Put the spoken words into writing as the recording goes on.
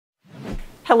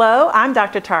Hello, I'm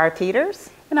Dr. Tara Peters.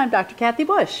 And I'm Dr. Kathy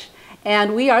Bush,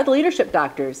 and we are the Leadership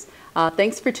Doctors.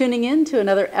 Thanks for tuning in to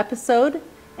another episode,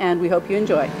 and we hope you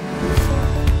enjoy.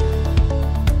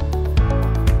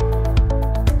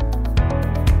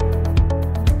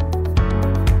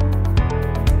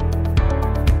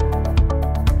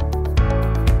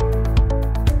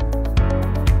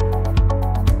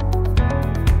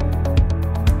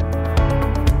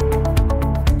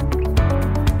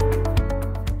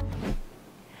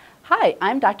 Hi,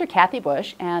 I'm Dr. Kathy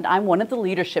Bush, and I'm one of the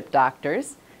Leadership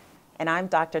Doctors. And I'm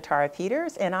Dr. Tara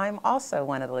Peters, and I'm also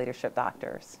one of the Leadership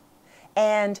Doctors.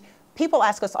 And people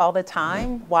ask us all the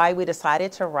time why we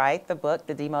decided to write the book,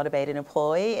 The Demotivated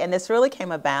Employee. And this really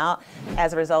came about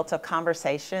as a result of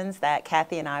conversations that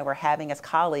Kathy and I were having as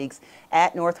colleagues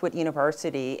at Northwood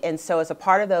University. And so as a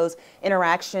part of those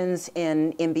interactions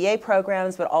in MBA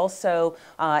programs, but also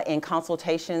in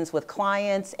consultations with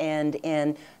clients and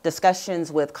in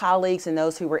discussions with colleagues and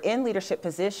those who were in leadership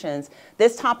positions,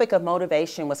 this topic of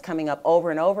motivation was coming up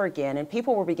over and over again. And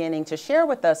people were beginning to share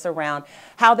with us around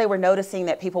how they were noticing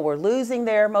that people were losing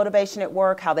their motivation at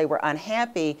work, how they were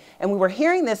unhappy. And we were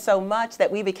hearing this so much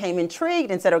that we became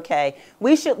intrigued and said, okay,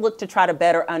 we should look to try to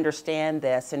better understand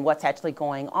this and what's actually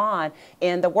going on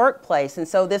in the workplace. And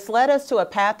so this led us to a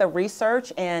path of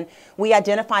research, and we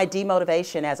identified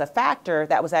demotivation as a factor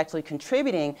that was actually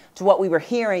contributing to what we were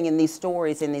hearing in these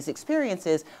stories and these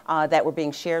experiences that were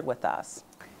being shared with us.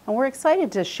 And we're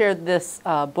excited to share this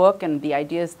book and the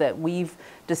ideas that we've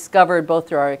discovered both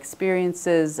through our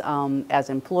experiences as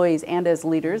employees and as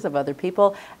leaders of other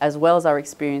people, as well as our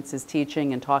experiences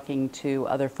teaching and talking to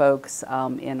other folks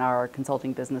in our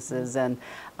consulting businesses and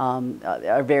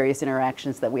our various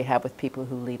interactions that we have with people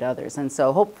who lead others. And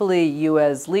so hopefully you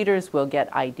as leaders will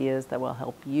get ideas that will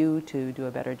help you to do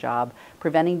a better job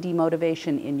preventing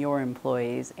demotivation in your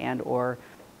employees and or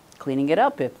cleaning it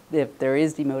up if there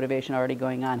is demotivation already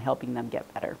going on, helping them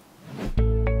get better.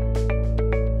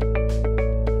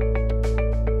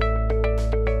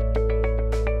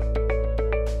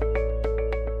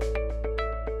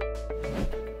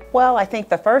 Well, I think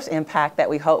the first impact that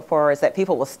we hope for is that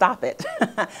people will stop it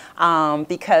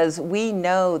because we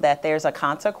know that there's a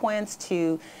consequence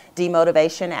to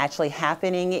demotivation actually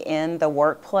happening in the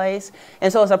workplace.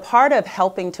 And so as a part of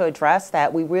helping to address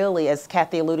that, we really, as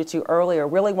Kathy alluded to earlier,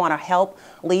 really want to help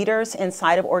leaders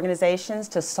inside of organizations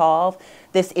to solve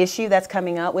this issue that's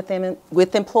coming up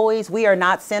with employees. We are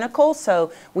not cynical,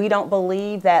 so we don't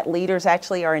believe that leaders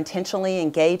actually are intentionally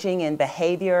engaging in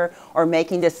behavior or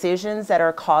making decisions that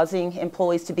are causing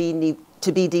employees to be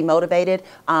demotivated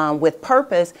with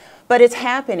purpose, but it's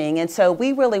happening. And so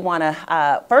we really want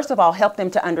to, first of all, help them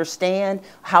to understand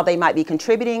how they might be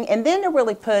contributing, and then to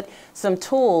really put some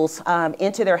tools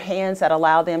into their hands that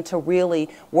allow them to really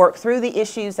work through the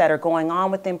issues that are going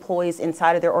on with employees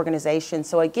inside of their organization.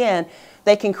 So again,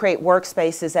 they can create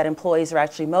workspaces that employees are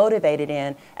actually motivated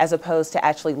in, as opposed to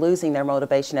actually losing their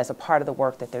motivation as a part of the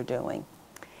work that they're doing.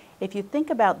 If you think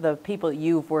about the people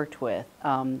you've worked with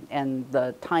and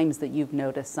the times that you've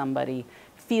noticed somebody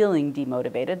feeling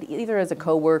demotivated, either as a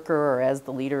coworker or as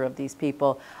the leader of these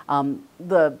people,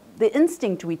 the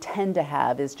instinct we tend to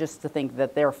have is just to think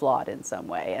that they're flawed in some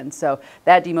way. And so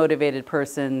that demotivated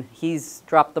person, he's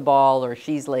dropped the ball or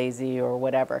she's lazy or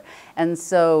whatever. And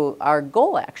so our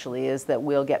goal actually is that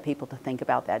we'll get people to think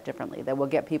about that differently, that we'll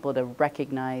get people to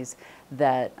recognize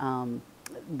that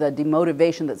the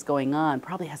demotivation that's going on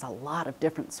probably has a lot of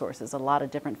different sources, a lot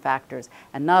of different factors,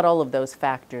 and not all of those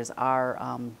factors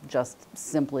are just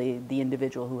simply the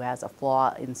individual who has a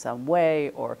flaw in some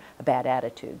way or a bad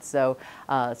attitude. So,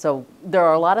 so there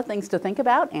are a lot of things to think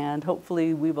about, and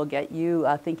hopefully we will get you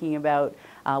thinking about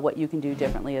what you can do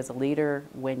differently as a leader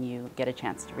when you get a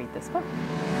chance to read this book.